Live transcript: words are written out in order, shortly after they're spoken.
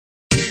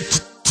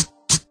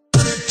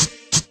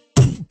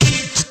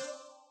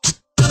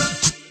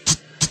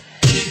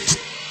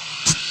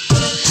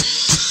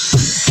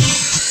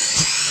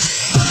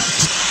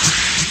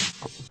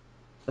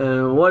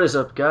What is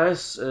up,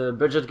 guys?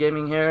 Budget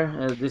Gaming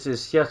here. This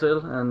is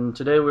Kjetil, and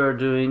today we are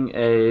doing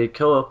a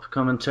co-op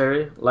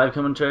commentary, live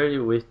commentary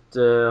with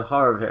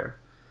Harv here.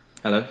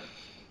 Hello.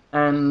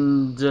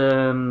 And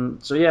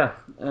so yeah,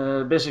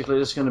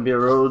 basically it's going to be a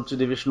road to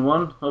Division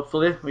 1.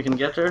 Hopefully we can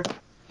get there.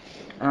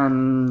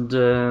 And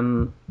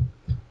the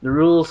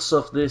rules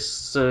of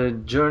this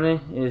journey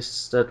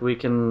is that we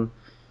can,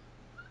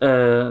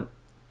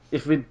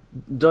 if we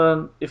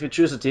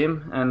choose a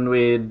team and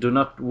we do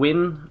not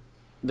win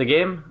the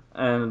game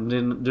and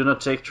do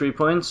not take 3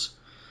 points,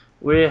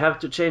 we have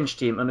to change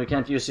team and we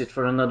can't use it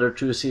for another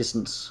 2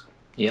 seasons.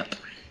 Yep,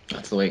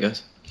 that's the way it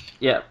goes.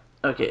 Yeah.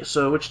 Okay,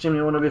 so which team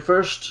you want to be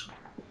first?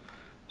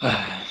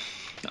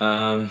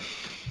 Either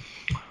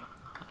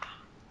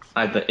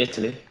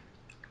Italy.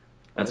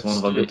 That's one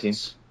of our good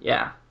teams.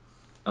 Yeah.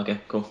 Okay,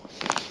 cool.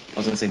 I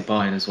was gonna say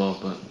Bayern as well,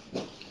 but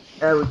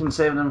Yeah, we can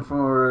save them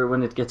for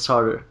when it gets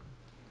harder.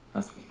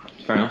 that's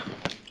fair enough.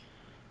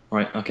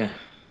 Right, okay.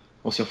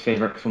 What's your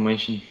favorite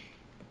formation?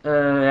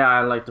 Yeah,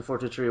 I like the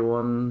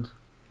 4-3-1.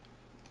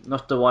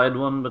 Not the wide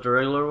one, but the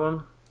regular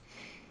one.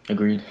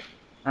 Agreed.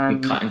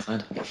 And We cut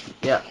inside.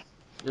 yeah,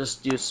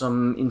 just use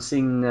some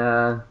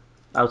insignia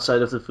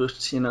outside of the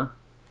foot, you know.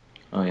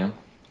 Oh yeah.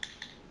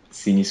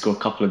 Seen you score a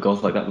couple of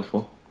goals like that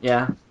before.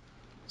 Yeah.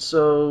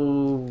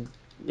 So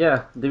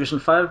yeah, Division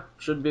 5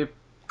 should be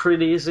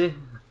pretty easy.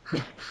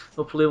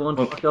 Hopefully we won't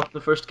fuck up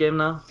the first game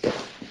now.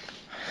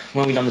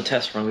 When we done the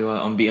test run, we were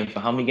unbeaten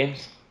for how many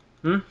games?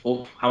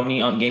 How many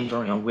games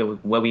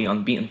were we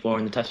unbeaten for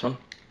in the test run?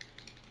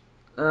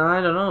 I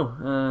don't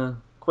know.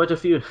 Quite a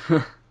few.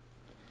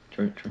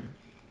 True.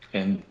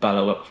 And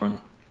Ballo up front.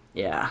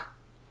 Yeah.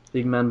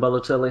 Big man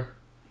Balotelli.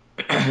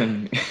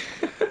 Then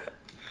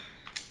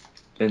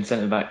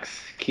centre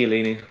backs,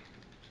 Chiellini.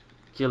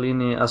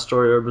 Chiellini,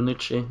 Astori or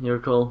Bonucci, your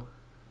call.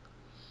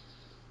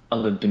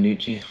 Other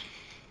Bonucci.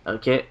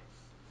 Okay.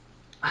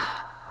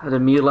 The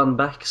Milan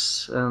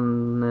backs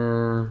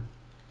and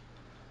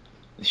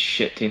This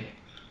shit team.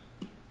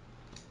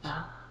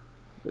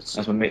 let's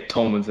That's my mate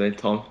Tom would say,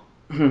 Tom.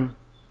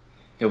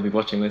 He'll be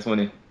watching this,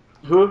 won't he?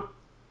 who?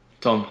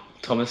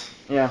 Thomas.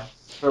 Yeah,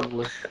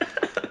 probably.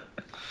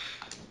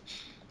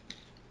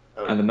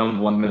 And the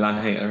number 1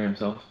 Milan hater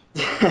himself.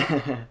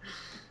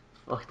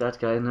 Fuck that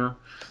guy now.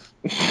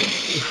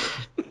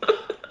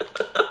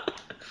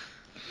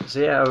 So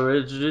yeah, are we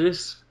ready to do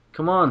this?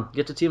 Come on,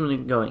 get the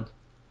team going.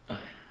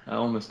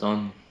 Almost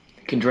done.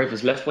 Can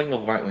Draper's left wing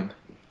or right wing?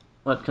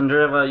 What,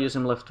 Kandreva use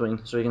him left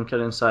wing so he can cut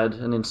inside,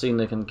 and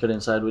Insigne can cut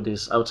inside with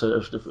his outside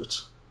of the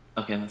foot.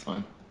 Okay, that's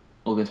fine.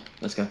 All good.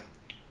 Let's go.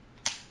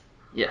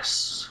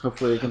 Yes,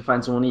 hopefully we can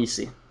find someone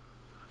easy.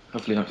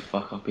 Hopefully don't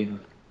fuck up either.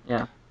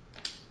 Yeah.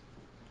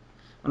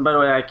 And by the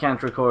way, I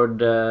can't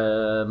record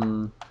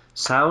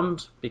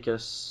sound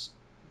because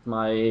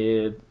my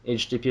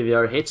HD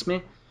PVR hates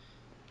me.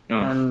 Oh.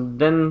 And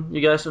then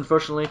you guys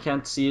unfortunately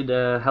can't see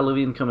the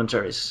Halloween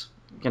commentaries.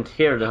 You can't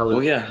hear the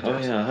Halloween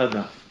commentaries. I heard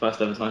that.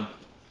 First ever time.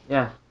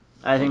 Yeah.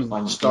 I think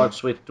it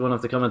starts with one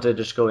of the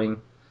commentators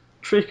going,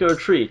 "Trick or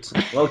treat,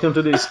 welcome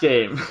to this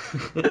game."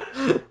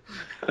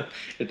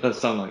 It does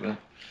sound like that.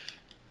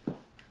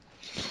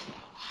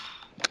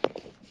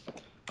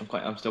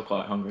 I'm still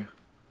quite hungry.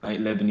 I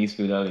ate Lebanese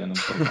food earlier and I'm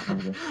still quite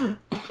hungry.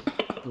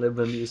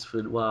 Lebanese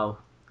food, wow.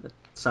 That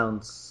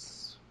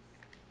sounds...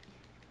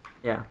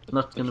 Yeah,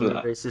 not gonna be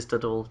racist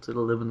at all to the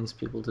Lebanese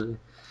people today.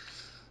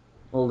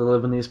 All the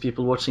Lebanese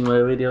people watching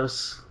my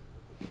videos.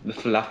 The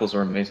falafels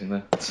are amazing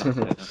there.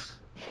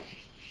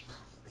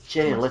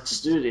 Okay,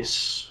 let's do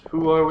this.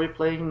 Who are we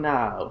playing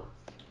now?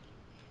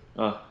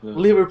 Oh,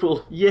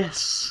 Liverpool,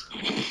 yes!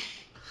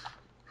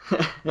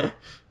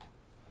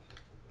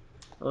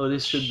 Oh,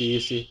 this should be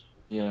easy.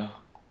 Yeah.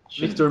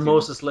 Victor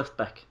Moses left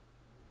back.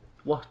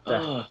 What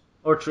the?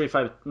 Or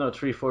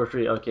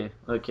 3-4-3.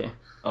 Okay.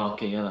 Oh,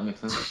 okay, yeah, that makes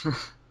sense.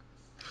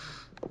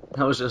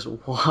 That was just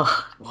what?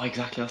 What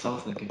exactly else I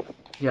was thinking?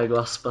 Thiago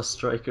Aspas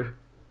striker.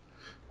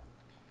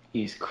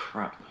 He's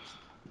crap.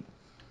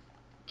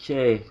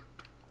 Okay,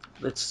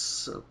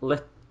 let's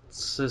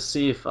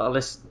see if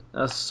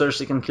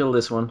Cersei can kill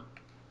this one.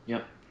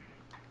 Yep.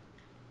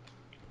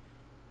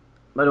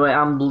 By the way,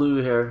 I'm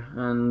blue here,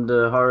 and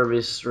Harv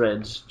is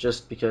red,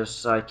 just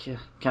because I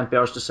can't be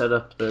arsed to set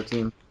up the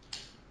team.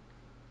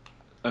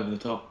 Over the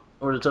top.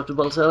 Over the top to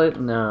Balotelli?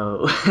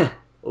 No.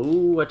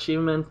 Oh,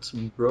 achievement,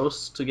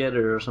 bros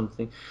together or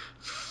something.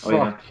 Fuck,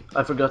 yeah.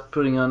 I forgot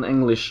putting on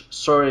English.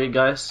 Sorry,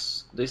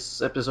 guys,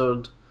 this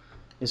episode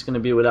is gonna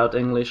be without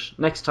English.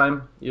 Next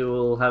time, you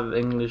will have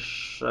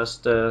English as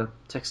the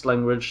text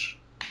language.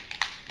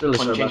 Really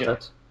sorry about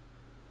that.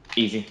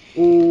 Easy.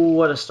 Ooh,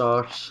 what a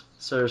start.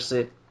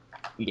 Cersei.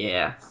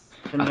 Yeah.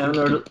 Can we have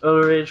an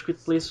early rage quit,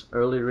 please?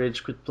 Early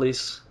rage quit,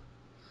 please.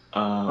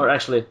 Or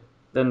actually,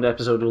 then the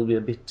episode will be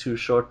a bit too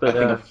short, but I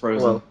think I've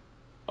frozen. well.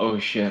 Oh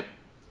shit.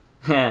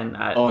 And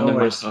never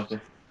mind. Okay.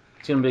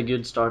 It's gonna be a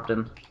good start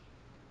then.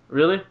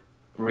 Really?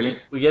 Really?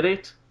 We get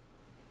it?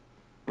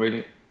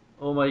 Really?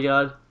 Oh my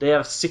god, they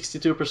have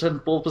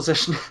 62% ball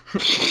possession.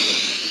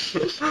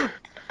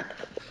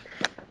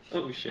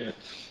 Oh shit.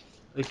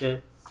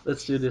 Okay.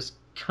 Let's do this.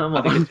 Come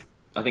I think on. it,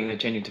 I think they're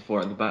changing to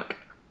 4 at the back.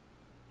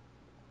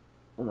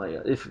 Oh my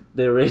god, if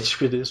they rage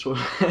quit this one.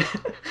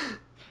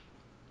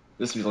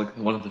 This would be like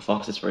one of the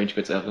fastest rage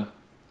quits ever.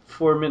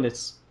 4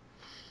 minutes.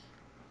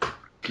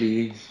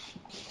 Please.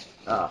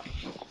 Probably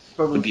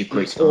Would be a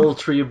great use start. all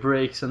 3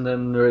 breaks and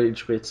then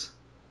rage quit.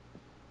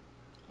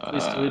 At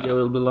least the video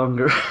will be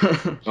longer.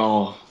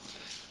 Oh.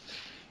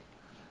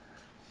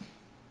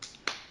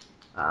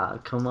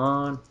 Come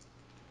on.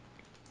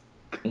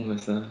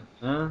 Almost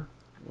there.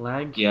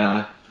 Lag.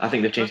 Yeah, I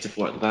think they've changed to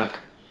 4 at the back.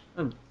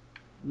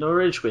 No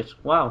rage quit.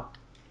 Wow.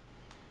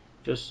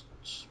 Just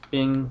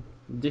being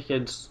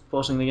dickheads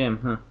pausing the game,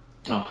 huh?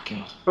 Oh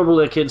god.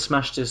 Probably a kid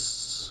smashed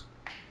his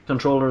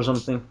controller or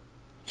something.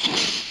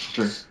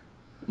 True.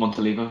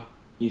 Montalivo,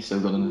 he's so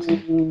good in this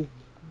game. Ooh.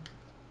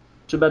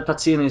 Too bad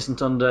Pazzini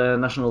isn't on the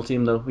national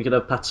team though. We could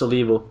have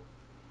Pazzolivo.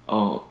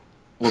 Oh,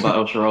 what about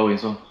El Shaarawy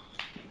as well?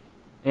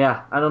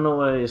 Yeah, I don't know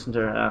why he isn't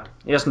there.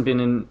 He hasn't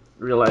been in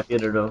real life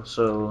either though,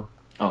 so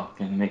Oh,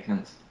 okay, makes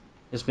sense.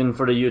 he's been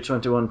for the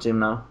U21 team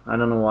now. I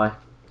don't know why.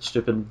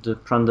 Stupid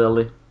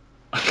Prandelli.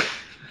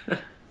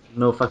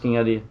 No fucking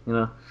idea, you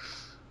know.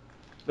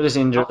 But he's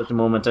injured at the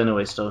moment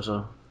anyways though,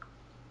 so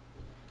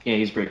Yeah,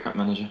 he's a great crap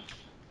manager.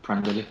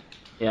 Prandelli.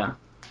 yeah.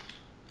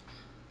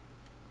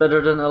 Better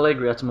than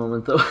Allegri at the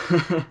moment though.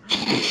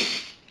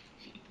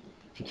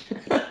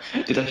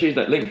 Did I share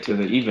that link to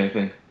the eBay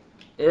thing?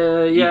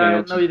 Yeah,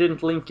 auction. no, you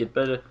didn't link it,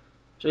 but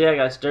so yeah,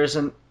 guys, there's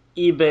an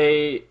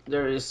eBay.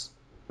 There is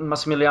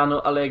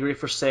Massimiliano Allegri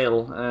for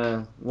sale.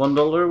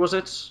 $1 was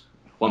it?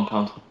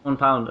 £1.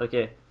 £1.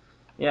 Okay,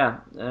 yeah.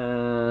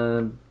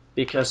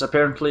 Because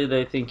apparently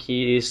they think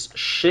he is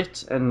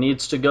shit and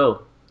needs to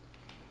go.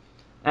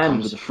 And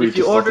Comes with a free if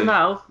you order Tassotti.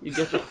 now, you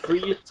get a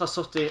free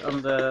Tassotti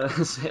on the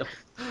sale,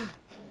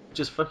 which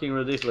is fucking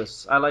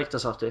ridiculous. I like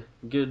Tassotti.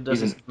 Good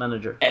He's assistant an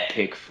manager.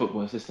 epic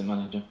football assistant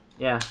manager.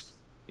 Yeah.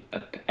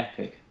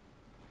 Epic.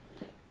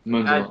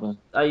 Moans a lot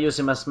I use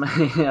him as my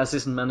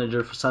assistant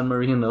manager for San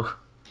Marino.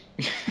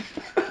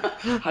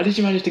 there. How did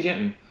you manage to get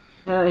him?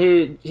 Yeah,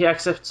 he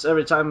accepts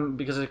every time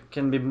because it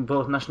can be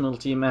both national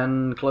team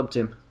and club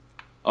team.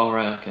 Oh,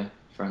 right, okay.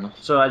 Fair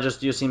enough. So I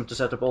just use him to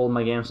set up all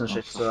my games and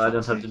shit, for so I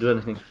don't fuck's have to sake. do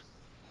anything.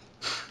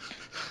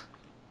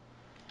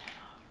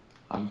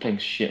 I've been playing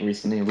shit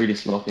recently, really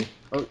sloppy.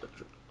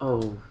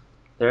 Oh,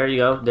 there you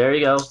go, there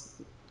you go.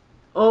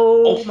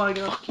 Oh my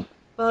god, fuck.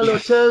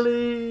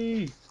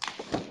 Balotelli!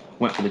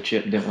 Went for the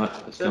chip, didn't work.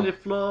 But still.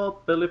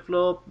 Belly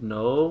flop,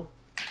 no.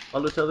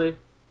 Balotelli?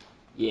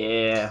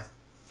 Yeah.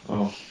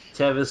 Oh.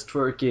 Tevez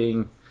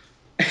twerking.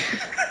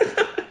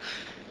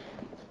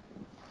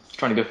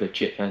 Trying to go for the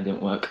chip and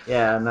didn't work.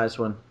 Yeah, nice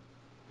one.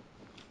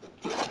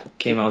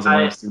 Came out as a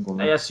minus 2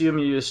 ball. I assume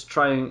you use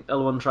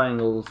L1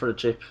 triangle for the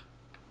chip,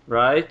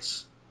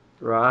 right?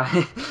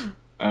 Right.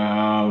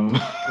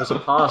 It was a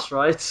pass,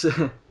 right?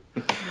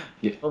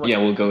 Yeah, Oh my- yeah,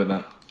 we'll go with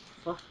that.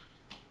 Fuck.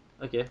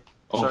 Okay.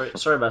 Oh,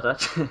 Sorry about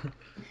that.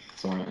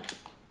 It's alright.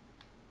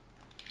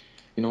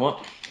 You know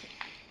what?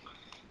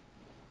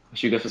 I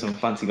should go for some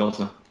fancy goals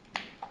now.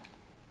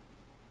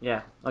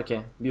 Yeah.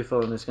 Okay.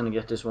 Buffon is gonna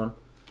get this one.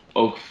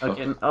 Oh, fuck.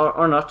 Okay.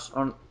 Or not.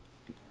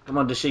 Come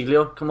on, De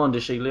Sciglio. Come on, De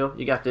Sciglio.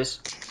 You got this.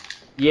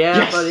 Yeah,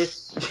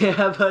 Yes! buddy.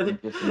 Yeah, buddy.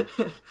 Yes.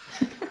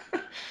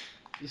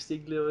 De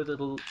Sciglio with a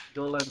little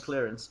goal line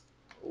clearance.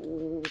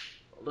 Oh,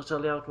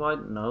 Balotelli out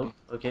wide. No.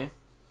 Okay.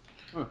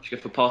 Should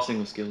go for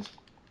passing or skills?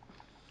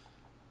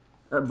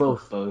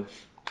 Both.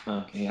 Both.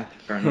 Okay, yeah,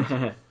 fair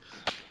enough.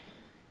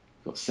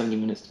 Got 70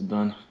 minutes to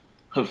done.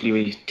 Hopefully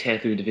we tear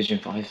through Division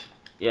 5.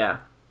 Yeah.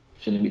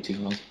 Shouldn't be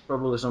too hard.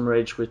 Probably some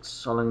rage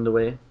quits along the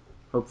way.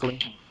 Hopefully.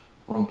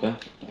 Wrong player.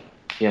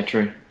 Yeah,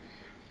 true.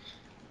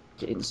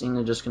 Okay,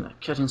 Insigne just gonna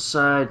cut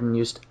inside and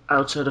use the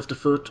outside of the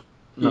foot.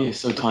 No. He is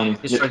so tiny.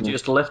 He's trying to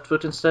use the left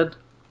foot instead.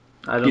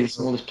 I don't He's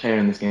the smallest player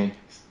in this game.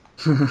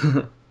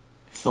 know.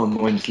 It's so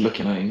annoying just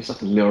looking at him. He's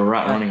like a little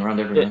rat running around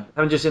everywhere. Yeah,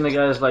 haven't you seen the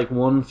guy is like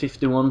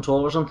 151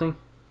 tall or something?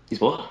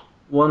 He's what?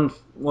 1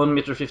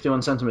 meter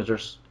 51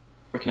 centimeters.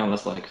 Working out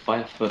that's like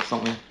 5 foot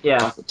something. Yeah.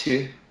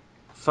 5'2".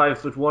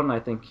 5'1", I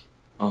think.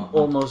 Oh.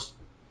 Almost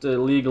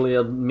legally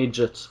a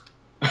midget.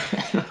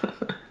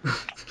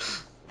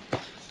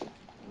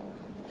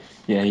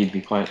 Yeah, he'd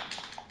be quite.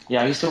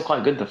 Yeah, he's still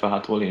quite good though for how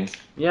tall he is.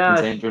 Yeah,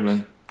 Insane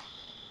dribbling.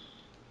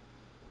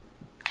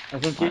 I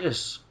think he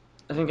is.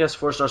 I think he has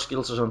 4-star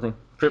skills or something.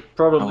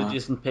 Probably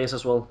decent pace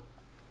as well.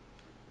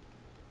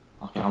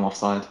 Okay, I'm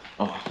offside.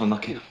 Oh,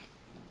 unlucky.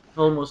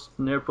 Almost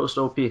near post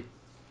OP. True.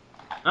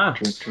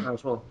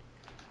 As well.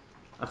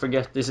 I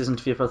forget this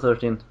isn't FIFA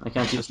 13. I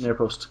can't use near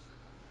post.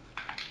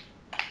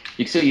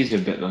 You can still use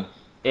it a bit though.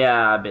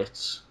 Yeah, a bit.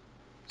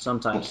 Not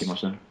Sometimes. too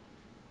much then.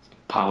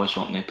 Power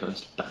shot, near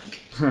post,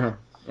 bang.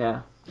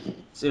 Yeah.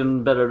 It's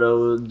even better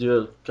though, do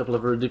a couple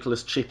of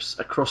ridiculous chips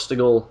across the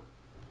goal.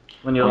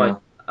 When you're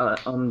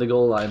on the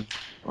goal line.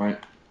 Right.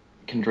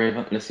 Can drive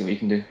up, let's see what you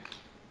can do.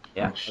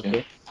 Yeah, Oh, shit.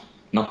 okay.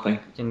 Nothing.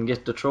 Can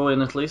get the throw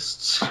in at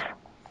least.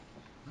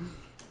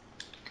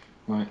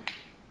 Right.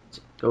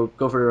 Go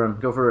for the run,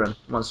 go for the run.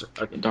 Monster.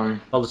 Okay.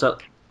 Darn. Hold it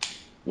up.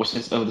 What's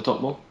this over the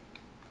top ball?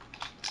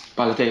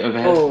 Balotelli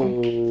overhead.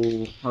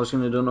 Oh, I was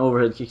gonna do an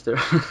overhead kick there.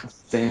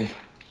 Same.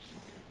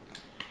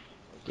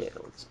 Okay,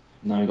 let's...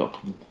 Now we got.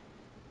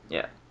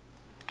 Yeah.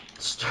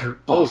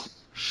 Oh,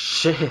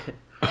 shit.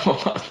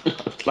 Oh,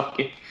 that's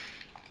lucky.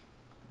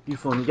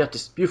 Buffon, you got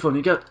this. Buffon,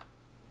 you got...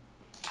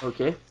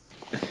 Okay.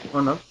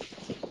 Or no?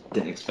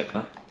 Didn't expect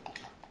that.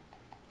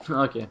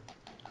 Okay.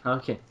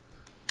 Okay.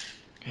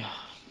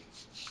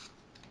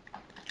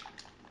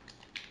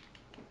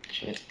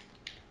 Shit.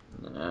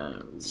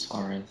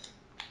 Suarez.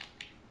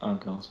 Oh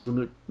god.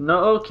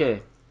 No,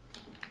 okay.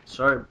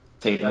 Sorry.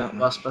 Take that.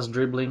 Vaspas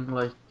dribbling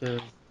like... yeah.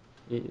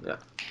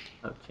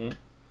 Okay.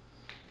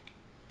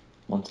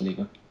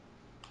 Montalivo.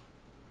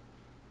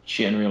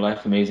 Shit in real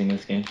life, amazing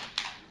this game.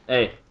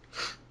 Hey.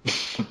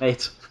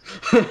 Mate.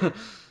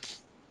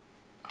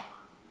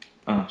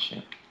 Oh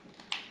shit.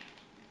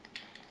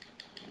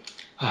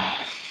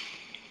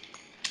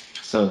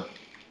 So,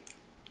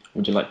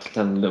 would you like to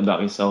tell a little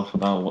about yourself,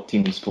 about what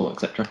team you support,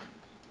 etc.?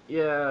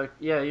 Yeah,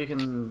 you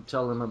can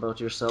tell them about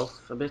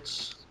yourself a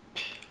bit.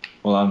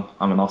 Well,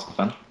 I'm an Arsenal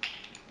fan.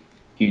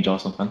 Huge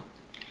Arsenal fan.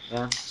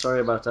 Yeah, sorry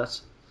about that.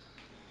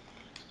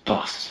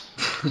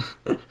 Bastard.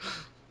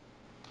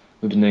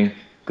 We've been doing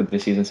good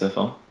this season so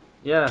far.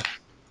 Yeah.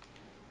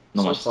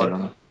 Not so much to far. say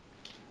on that.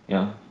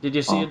 Yeah. Did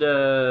you see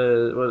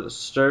the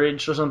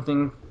Sturridge or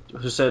something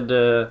who said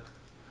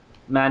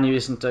Man U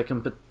isn't a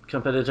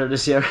competitor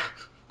this year?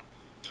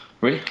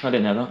 Really? I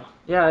didn't know that.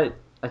 Yeah,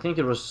 I think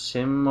it was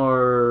him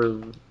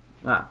or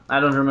I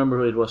don't remember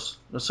who it was.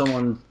 It was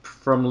someone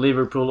from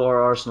Liverpool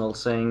or Arsenal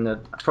saying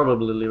that,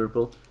 probably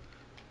Liverpool.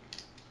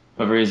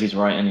 Whoever is, he's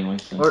right anyway.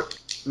 So. Or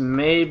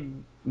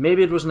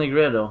maybe it was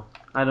Negredo.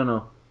 I don't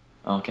know.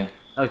 Oh, okay.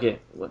 Okay.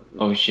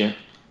 Oh shit.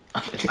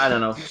 I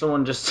don't know.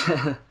 Someone just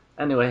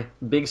anyway.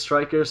 Big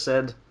striker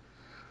said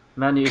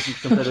Man U isn't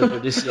competitor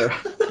this year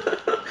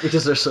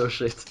because they're so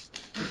shit.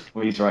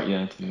 Well, he's right,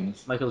 yeah, to be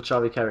honest. Michael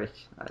Chavi Carrick.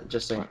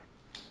 Just saying.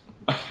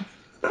 Right.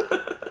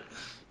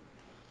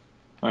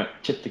 Alright,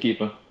 chip the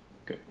keeper.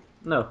 Okay.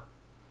 No.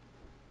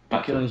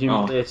 Back Couldn't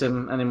humiliate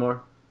him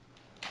anymore.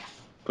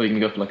 But you can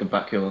go for like a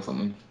back heel or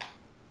something.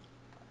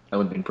 That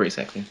would have been pretty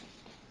sexy.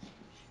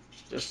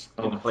 Just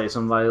play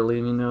some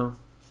violin, you know.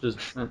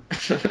 Just what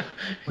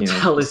the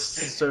hell is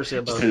Cersei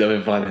about? Just a little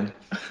bit violin.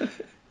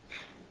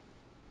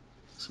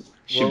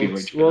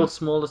 World's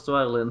smallest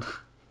violin.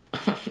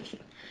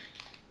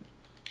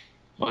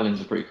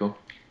 Violins are pretty cool.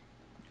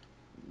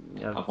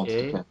 Yeah, I want to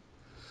okay.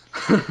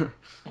 play.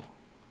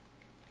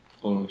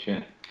 Oh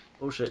shit.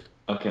 Oh shit.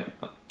 Okay.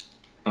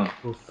 Oh.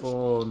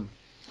 Buffon.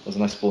 That was a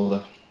nice ball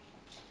there.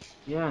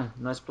 Yeah,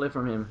 nice play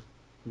from him.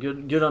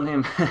 Good on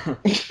him.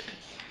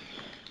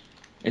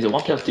 Is it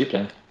one player or two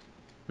player?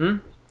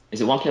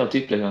 Is it one player or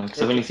two player?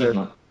 Because I've only seen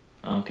that.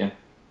 Oh, okay.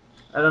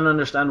 I don't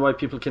understand why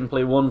people can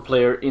play one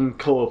player in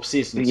co-op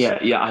seasons. Yeah,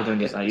 I don't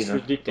get that either. It's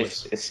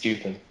ridiculous. It's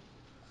stupid.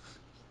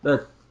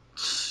 But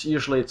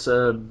usually it's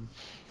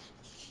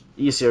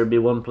easier to be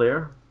one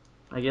player,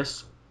 I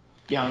guess.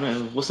 Yeah, I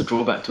know. What's the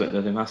drawback to it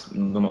though? There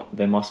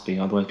must be.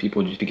 Otherwise,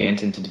 people would just be getting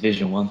into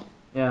Division 1.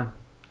 Yeah.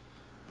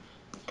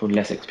 Probably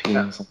less XP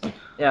or something.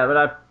 Yeah,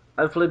 but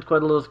I've played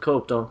quite a lot of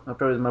co-op though. I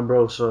played with my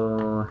bro,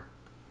 so.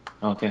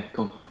 Okay,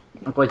 cool.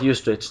 I'm quite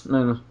used to it.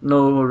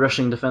 No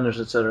rushing defenders,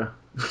 etc.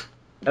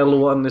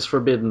 L1 is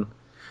forbidden.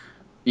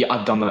 Yeah,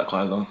 I've done that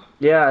quite a lot.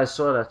 Yeah, I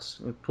saw that.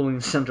 You're pulling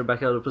the center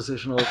back out of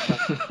position all the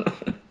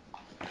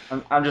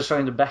time. I'm just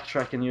trying to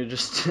backtrack and you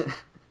just...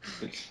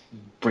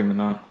 Bring them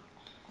out.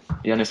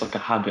 Yeah, and it's like a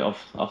habit of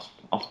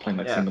playing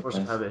like single players.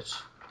 Yeah, habit.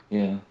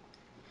 Yeah.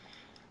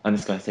 And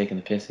this guy's taking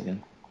the piss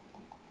again.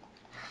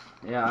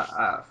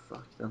 Yeah,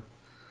 fuck them.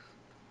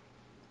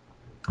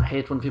 I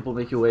hate when people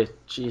make you wait.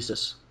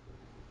 Jesus.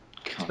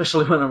 God.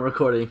 Especially when I'm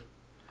recording.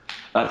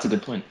 That's a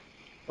good point.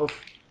 Oh,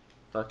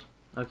 fuck.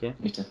 Okay.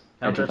 Need to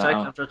counter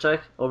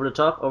attack. Over the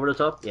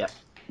top. Yeah.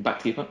 Back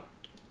to keeper.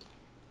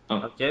 Oh,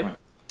 okay. Right.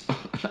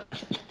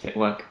 It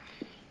work.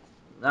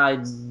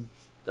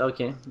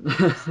 Okay.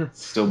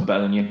 Still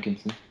better than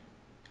Jenkinson.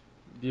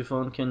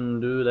 Buffon can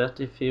do that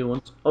if he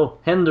wants. Oh,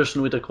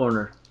 Henderson with a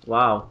corner.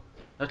 Wow.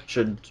 That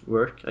should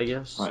work, I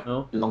guess. Right.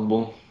 No? Long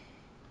ball.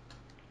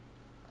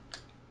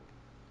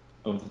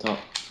 Over the top.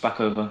 Back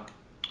over.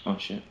 Oh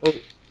shit. Oh.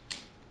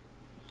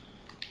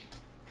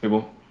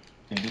 Dribble.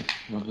 Yeah,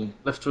 lovely.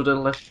 Left to the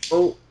left.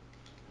 Oh.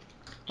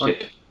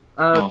 Shit.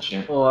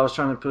 Shit. Oh, I was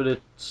trying to put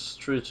it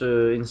through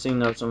to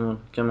Insigne or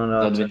someone. Come on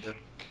out.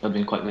 That'd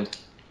been quite good.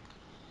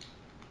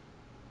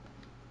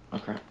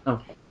 Okay.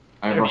 Oh.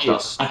 I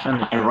rushed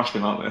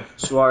him out there.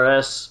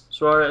 Suarez.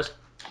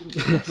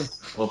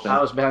 Well I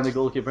was behind the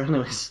goalkeeper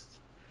anyways.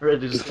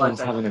 Ready to slide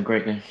tackle. Having a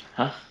great game.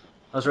 Huh?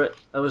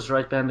 I was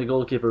right behind the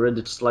goalkeeper,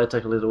 ready to slide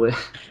tackle it away.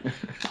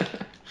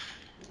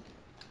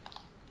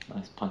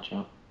 Nice punch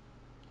out.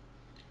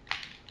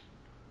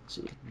 Let's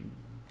see.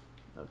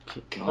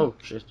 Okay. God. Oh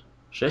shit.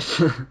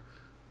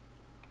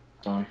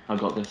 Sorry, I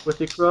got this. With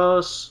the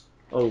cross.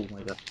 Oh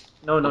my god.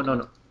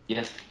 No.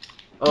 Yes.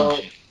 Oh.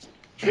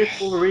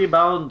 Triple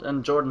rebound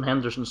and Jordan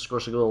Henderson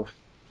scores a goal.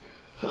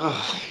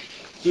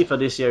 FIFA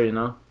this year, you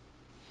know.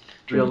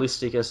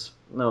 realistic as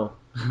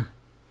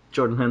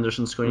Jordan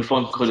Henderson scoring.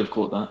 Buffon could have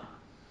caught that.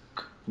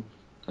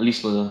 At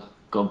least would have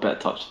got a better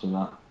touch than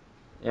that.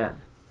 Yeah.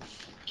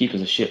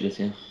 Keepers are shit this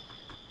year.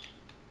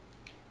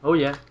 Oh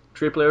yeah,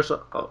 3 players.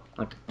 Oh,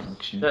 okay.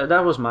 Oh,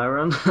 that was my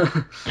run.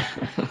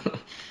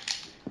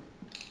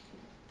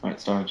 Right,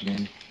 storage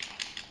again.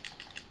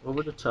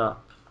 Over the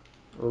top.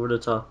 Over the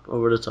top.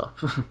 Over the top.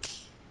 Oh,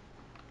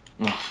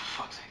 for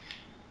fuck's sake.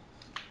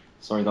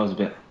 Sorry, that was a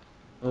bit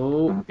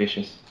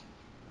ambitious.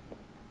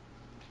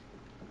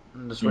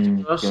 And the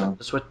sweat cross. Yeah.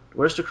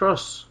 Where's the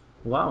cross?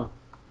 Wow.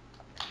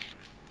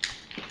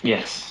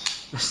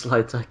 Yes. A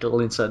slide tackle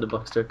inside the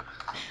box there.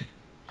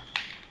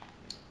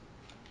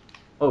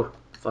 Oh,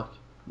 fuck.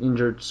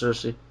 Injured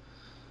Cersei.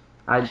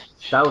 I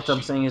doubt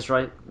I'm saying his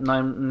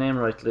name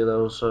rightly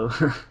though, so...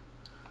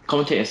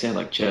 Commentator said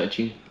like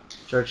Churchy.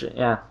 Churchy,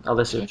 yeah,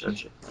 Alessio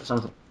Churchy.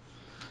 Something.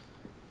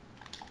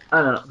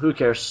 I don't know, who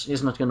cares?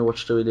 He's not gonna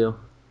watch the video.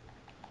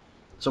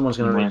 Someone's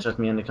gonna reach at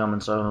me in the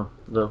comments,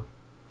 though.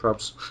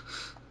 Props.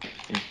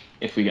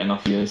 If we get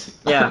enough views.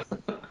 Yeah,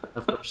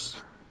 of course.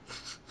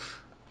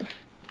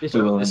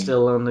 Peter is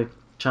still on the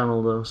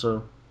channel though,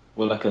 so...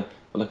 We're like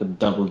a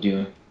double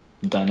duo.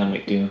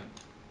 Dynamic duo.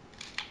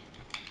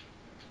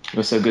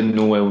 We're so good in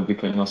Norway, we'll be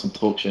putting on some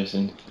talk shows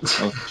soon.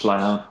 I'll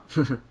fly out.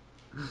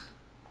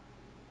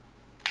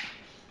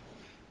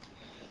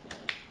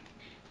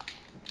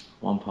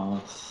 One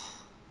pass.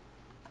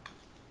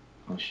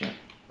 Oh shit.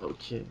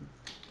 Okay.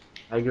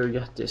 Agger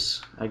got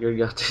this.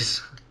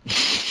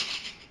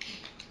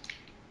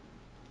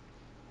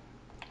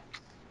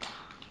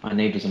 My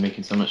neighbours are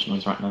making so much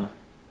noise right now.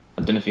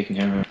 I don't know if you can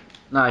hear it.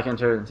 No, I can't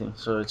hear anything,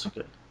 so it's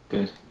okay.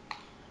 Good.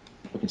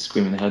 We can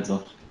screaming their heads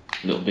off.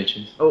 Little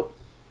bitches. Oh.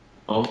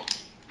 Oh.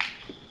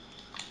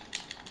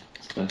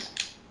 It's close.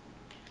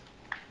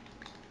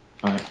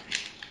 Alright.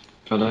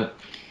 Got it.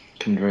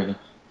 Kundreva.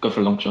 Go for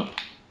a long shot.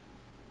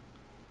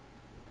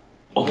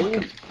 Oh my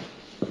god.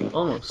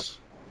 Almost.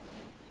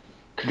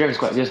 Kundreva's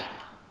quite good.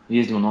 He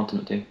used him on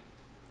Ultimate too.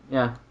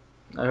 Yeah,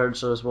 I heard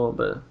so as well,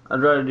 but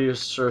I'd rather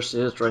use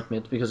Cersei as right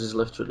mid because he's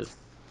left-footed.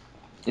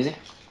 Is he?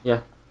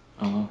 Yeah.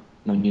 Oh well,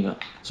 never knew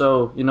that.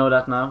 So, you know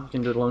that now? You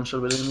can do the long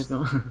shot with him if you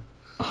want.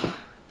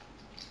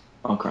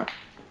 Oh crap.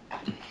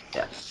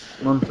 Yeah.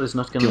 Monthly is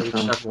not gonna reach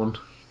that one.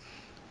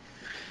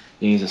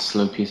 He's a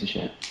slow piece of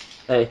shit.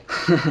 Hey.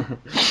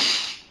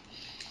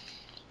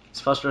 It's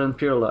faster than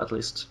Pirlo at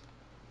least.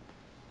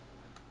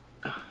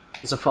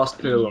 It's a fast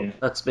Pirlo. Yeah.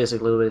 That's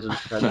basically the way to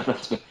describe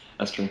it.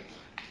 That's true.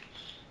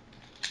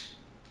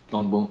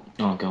 Long ball.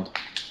 Oh god.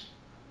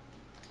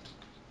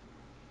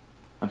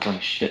 I'm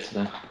trying shit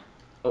today.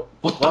 Oh,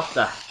 what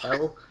the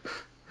hell?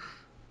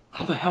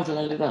 How the hell did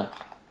I do that?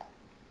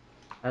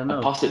 I don't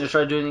know. Can you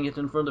try doing it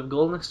in front of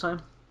goal next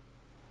time?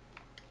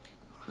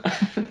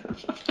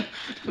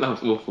 That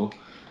was awful.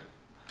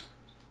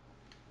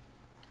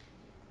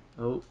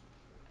 Oh.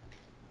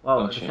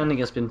 Wow, defending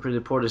has been pretty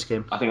poor this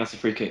game. I think that's a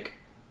free kick.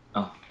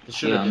 Oh. It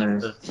should have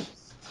been.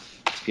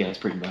 Yeah, it's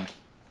pretty bad.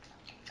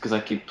 It's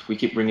because we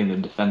keep bringing the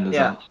defenders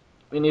out.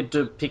 We need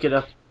to pick it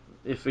up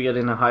if we get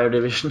in a higher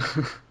division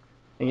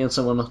against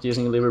someone not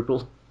using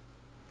Liverpool.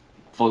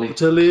 Volley.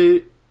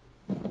 Italy.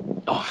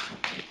 Oh.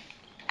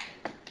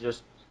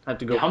 Just had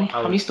to go. Yeah,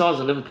 how many stars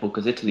are Liverpool?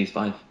 Because Italy's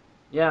 5.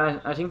 Yeah,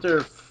 I think they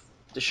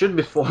should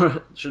be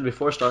 4. Should be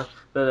 4 star,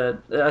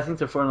 but I think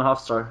they're 4.5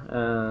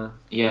 star.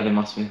 Yeah, they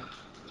must be.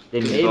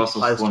 They may be 5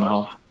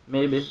 star.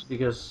 Maybe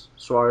because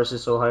Suarez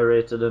is so high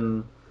rated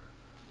and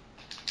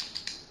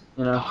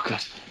you know. Oh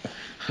god,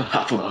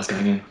 I thought I was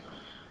going in.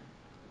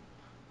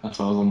 That's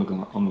why I was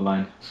on the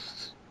line.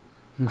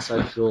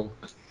 Inside goal.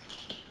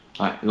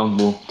 Alright, long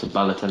ball to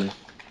Balotelli.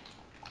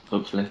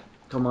 Hopefully.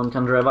 Come on,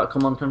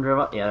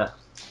 Kundreva. Yeah.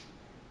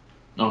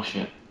 Oh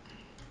shit.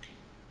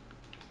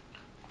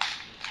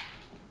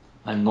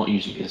 I'm not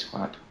usually this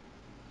crap.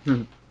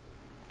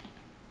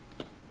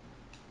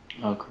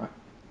 Oh crap.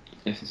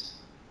 This is...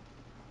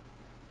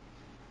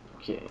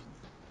 Okay.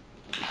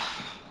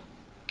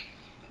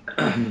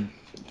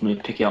 We need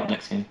to pick it up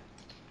next game.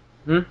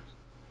 We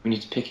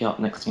need to pick it up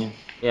next game.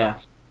 Yeah.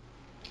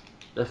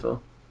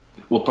 Defo.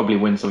 We'll probably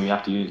win, so we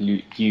have to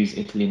use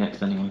Italy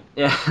next anyway.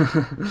 Yeah.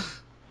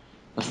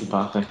 That's the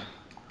bad thing.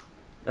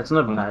 That's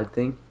not a bad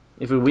thing.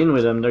 If we win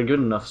with them, they're good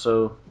enough,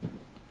 so...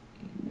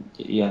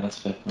 Yeah, that's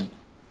fair point.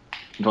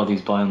 I'd rather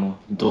use Bayern or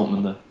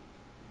Dortmund though.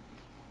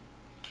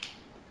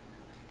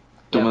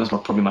 Dortmund's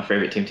probably my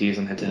favourite team to use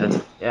on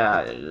head-to-head. Yeah,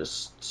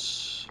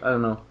 I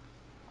don't know.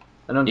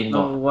 I don't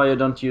know why you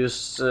don't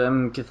use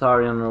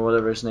Kitharian or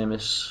whatever his name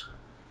is.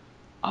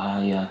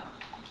 Yeah.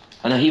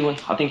 I know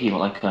I think he got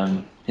like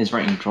his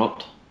rating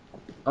dropped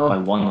by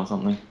 1 or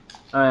something.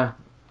 Oh yeah,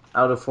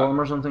 out of form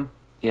or something.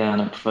 Yeah,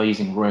 and I prefer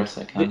using Royce.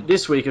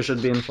 This week he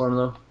should be in form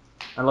though.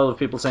 A lot of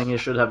people saying he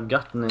should have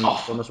gotten in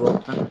form as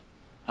well.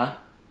 Huh?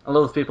 A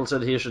lot of people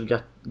said he should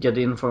get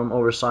in form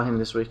over Sahin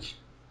this week.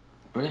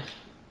 Really?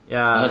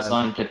 Yeah. I heard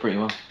Sahin played pretty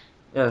well.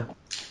 Yeah,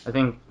 I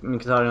think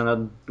Mkhitaryan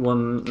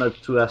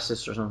had 2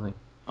 assists or something.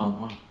 Oh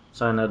wow.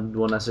 Sahin had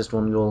 1 assist,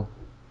 1 goal.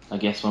 I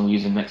guess when we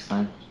use him next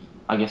time.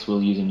 I guess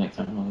we'll use him next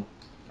time.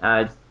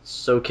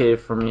 It's okay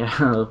for me.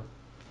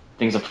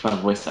 Things I prefer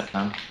voice chat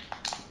now.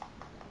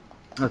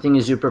 The thing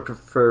is, you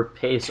prefer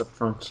pace up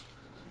front.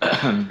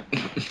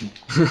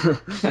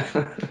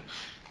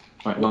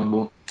 Right, long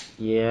ball.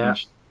 Yeah.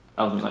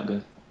 That wasn't that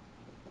good.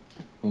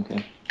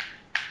 Okay.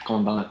 Come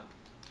on, ballot.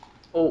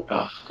 Oh.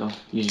 Oh, God.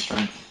 Use your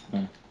strength.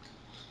 No.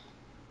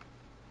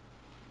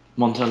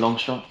 Monta long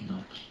shot?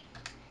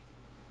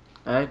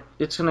 No.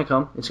 It's gonna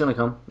come. It's gonna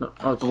come. No.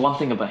 Oh, The one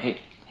thing about hate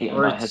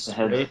or about it's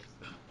head-to-head. rape.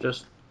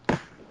 Just. The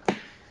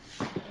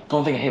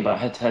one thing I hate about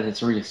head-to-head,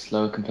 it's really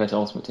slow compared to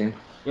Ultimate Team.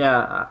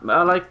 Yeah,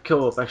 I like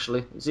co-op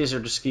actually. It's easier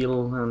to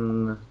skill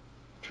and.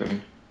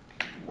 True.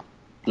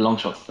 The long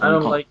shots. I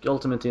don't like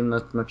Ultimate Team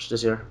that much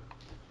this year.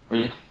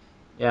 Really?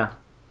 Yeah.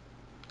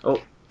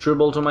 Oh, true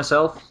ball to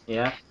myself.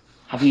 Yeah.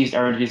 Have you used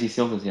Eredivisie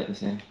Silvers yet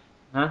this year?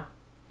 Huh?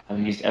 Have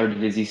you used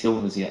Eredivisie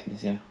Silvers yet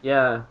this year?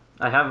 Yeah,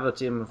 I have a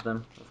team of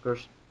them, of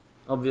course.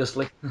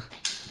 Obviously.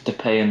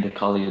 Depay and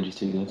Bacali are just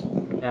too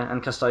good. Yeah,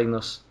 and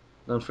Castaignos.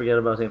 Don't forget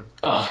about him.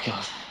 Oh,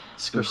 God.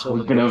 Scores so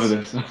We've many been over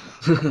goals.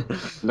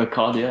 this.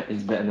 Locadia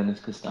is better than his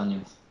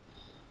Castaños.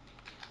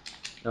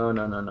 No.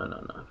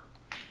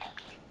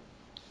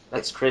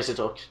 That's crazy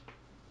talk.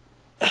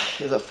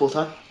 Is that full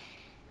time?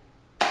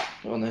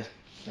 Oh no,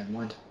 never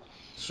mind.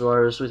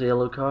 Suarez with a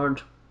yellow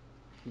card.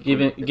 Give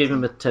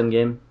him a 10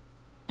 game.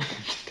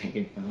 Just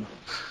thinking,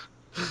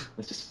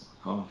 let's just.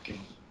 Oh, okay.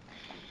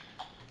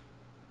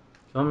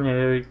 Come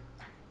here,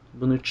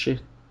 Bonucci.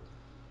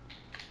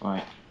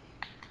 Alright.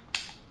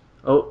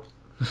 Oh.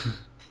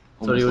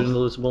 Thought you were going to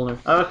lose the ball there.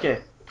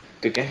 Okay.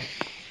 Good game.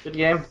 Good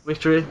game.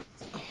 Victory.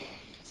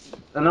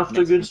 And off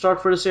to a good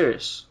start for the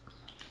series.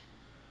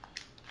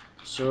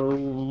 So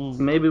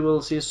maybe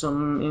we'll see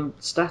some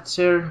stats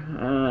here.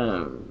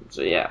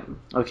 So yeah,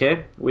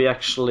 okay. We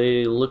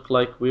actually look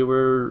like we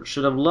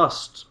should have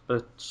lost,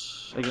 but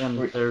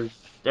again,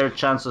 their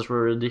chances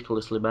were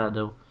ridiculously bad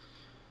though.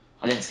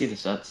 I didn't see the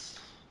stats.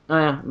 Oh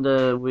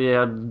yeah, we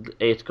had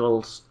 8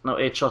 goals. No,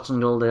 8 shots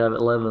on goal. They have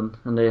 11,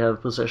 and they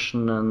have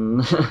possession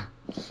and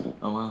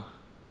Oh wow.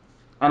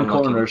 and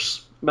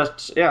corners.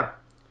 But yeah.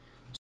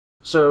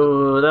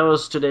 So that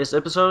was today's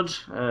episode.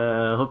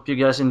 Hope you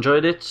guys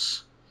enjoyed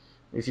it.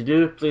 If you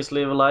do, please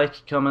leave a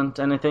like, comment,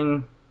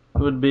 anything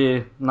would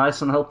be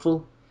nice and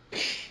helpful.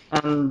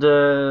 And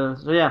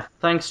so yeah,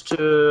 thanks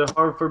to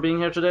Harv for being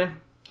here today.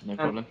 No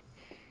problem.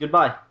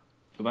 Goodbye.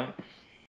 Goodbye.